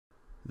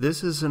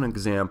This is an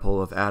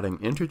example of adding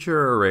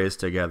integer arrays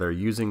together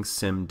using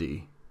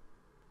SIMD.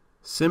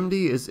 SIMD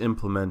is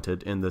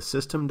implemented in the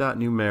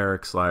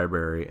System.Numerics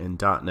library in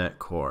 .NET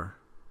Core.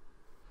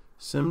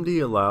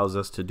 SIMD allows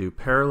us to do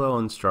parallel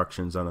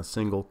instructions on a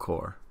single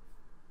core.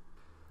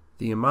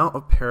 The amount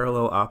of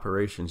parallel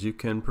operations you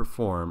can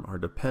perform are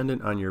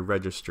dependent on your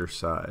register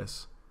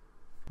size.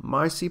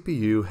 My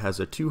CPU has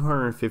a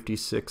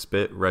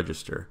 256-bit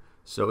register,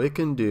 so it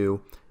can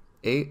do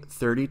 8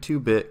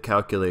 32-bit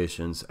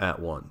calculations at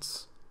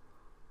once.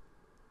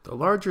 The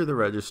larger the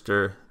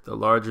register, the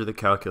larger the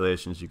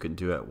calculations you can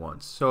do at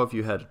once. So if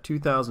you had a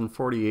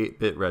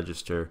 2048-bit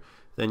register,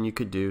 then you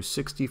could do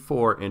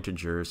 64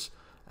 integers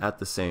at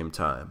the same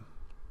time.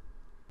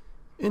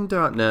 In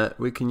 .NET,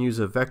 we can use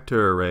a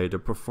vector array to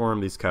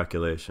perform these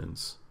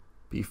calculations.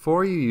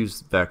 Before you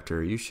use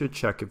vector, you should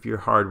check if your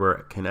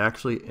hardware can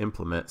actually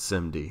implement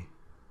SIMD.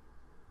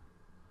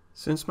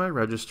 Since my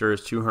register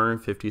is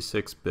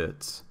 256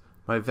 bits,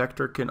 my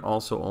vector can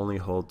also only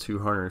hold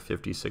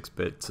 256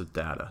 bits of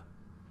data.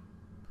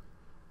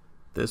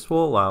 This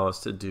will allow us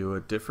to do a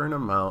different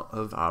amount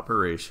of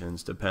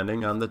operations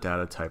depending on the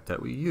data type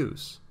that we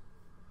use.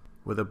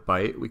 With a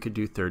byte, we could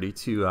do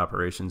 32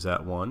 operations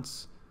at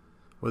once.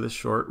 With a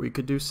short, we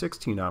could do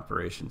 16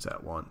 operations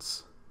at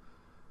once.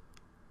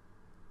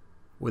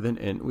 With an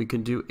int, we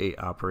can do 8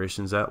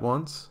 operations at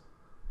once.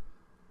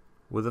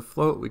 With a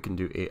float, we can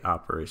do 8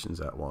 operations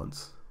at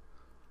once.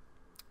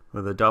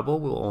 With a double,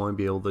 we'll only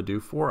be able to do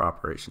 4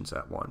 operations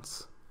at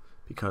once,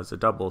 because a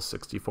double is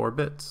 64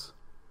 bits.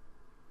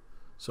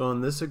 So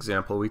in this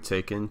example, we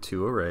take in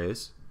 2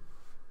 arrays.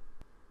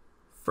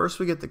 First,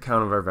 we get the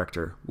count of our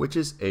vector, which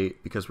is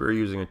 8 because we're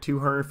using a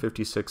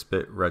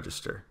 256-bit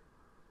register.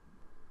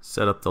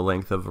 Set up the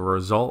length of a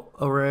result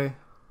array.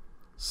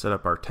 Set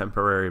up our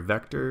temporary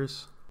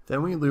vectors.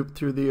 Then we loop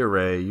through the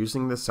array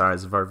using the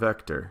size of our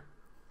vector.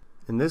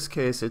 In this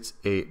case, it's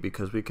 8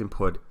 because we can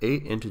put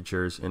 8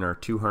 integers in our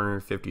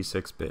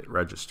 256-bit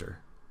register.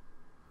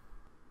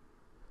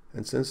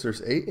 And since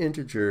there's 8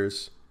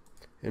 integers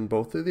in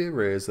both of the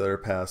arrays that are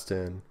passed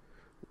in,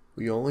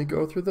 we only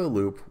go through the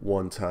loop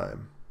one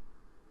time.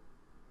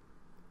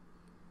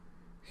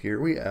 Here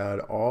we add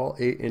all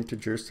 8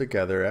 integers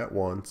together at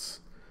once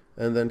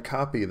and then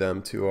copy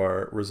them to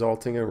our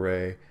resulting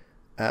array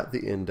at the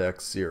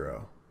index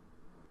 0.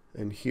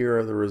 And here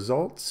are the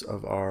results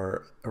of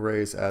our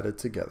arrays added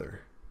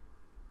together.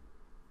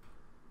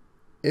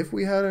 If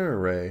we had an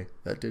array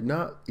that did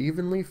not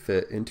evenly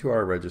fit into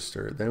our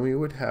register, then we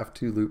would have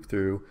to loop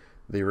through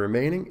the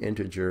remaining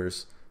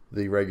integers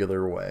the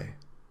regular way.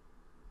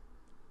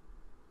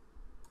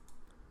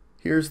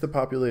 Here's the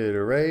populated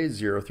array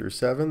 0 through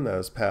 7 that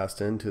is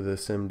passed into the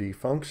SIMD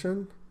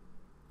function.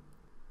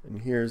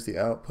 And here's the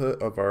output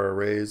of our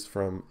arrays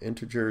from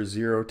integer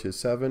 0 to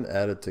 7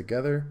 added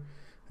together.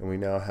 And we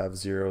now have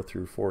 0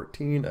 through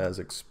 14 as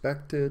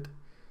expected.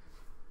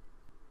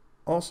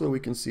 Also, we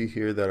can see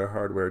here that our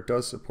hardware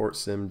does support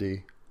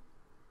SIMD.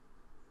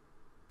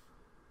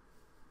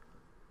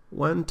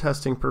 When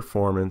testing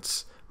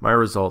performance, my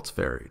results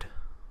varied.